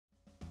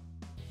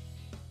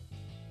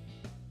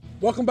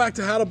Welcome back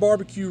to How to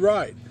Barbecue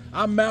Right.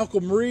 I'm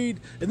Malcolm Reed,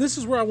 and this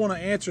is where I want to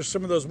answer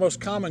some of those most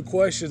common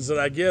questions that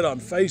I get on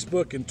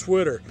Facebook and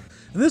Twitter.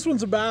 And this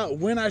one's about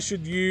when I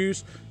should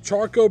use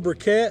charcoal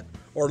briquette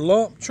or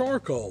lump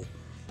charcoal.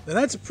 And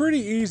that's a pretty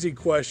easy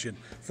question.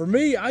 For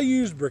me, I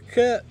use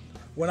briquette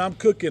when I'm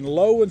cooking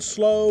low and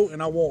slow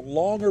and I want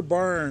longer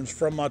burns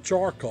from my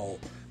charcoal.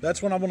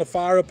 That's when I'm going to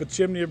fire up a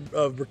chimney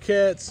of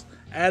briquettes,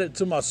 add it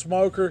to my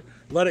smoker,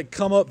 let it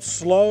come up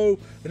slow,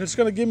 and it's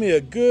going to give me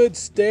a good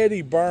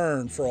steady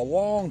burn for a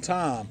long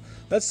time.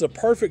 That's the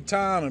perfect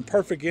time and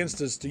perfect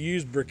instance to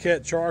use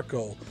briquette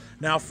charcoal.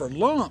 Now for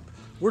lump,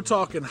 we're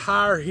talking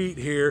higher heat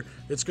here.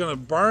 It's going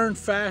to burn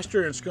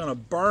faster and it's going to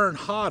burn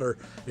hotter,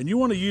 and you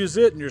want to use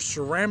it in your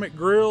ceramic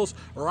grills,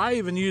 or I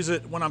even use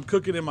it when I'm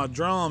cooking in my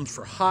drums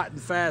for hot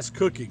and fast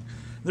cooking.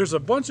 There's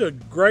a bunch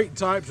of great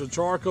types of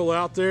charcoal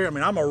out there. I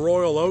mean, I'm a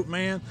Royal Oak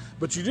man,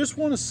 but you just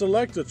want to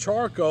select a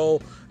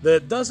charcoal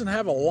that doesn't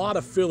have a lot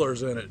of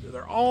fillers in it.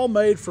 They're all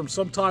made from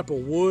some type of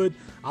wood.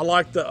 I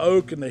like the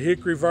oak and the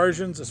hickory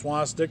versions. That's why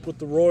I stick with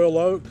the Royal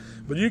Oak.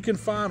 But you can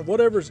find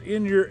whatever's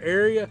in your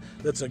area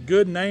that's a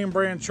good name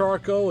brand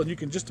charcoal, and you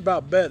can just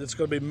about bet it's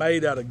going to be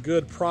made out of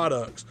good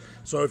products.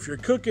 So if you're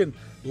cooking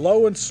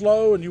low and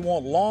slow and you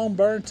want long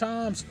burn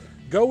times,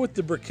 go with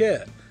the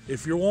briquette.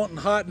 If you're wanting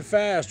hot and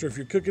fast, or if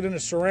you're cooking in a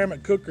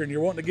ceramic cooker and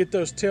you're wanting to get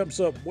those temps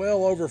up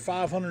well over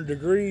 500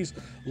 degrees,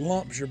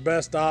 lump's your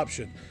best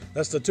option.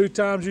 That's the 2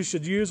 times you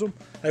should use them.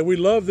 Hey, we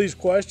love these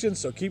questions,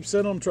 so keep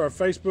sending them to our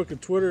Facebook and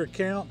Twitter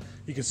account.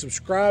 You can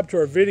subscribe to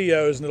our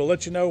videos and it'll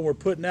let you know when we're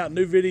putting out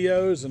new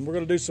videos, and we're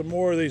going to do some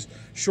more of these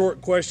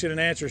short question and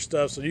answer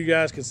stuff so you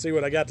guys can see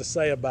what I got to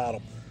say about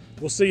them.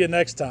 We'll see you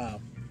next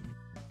time.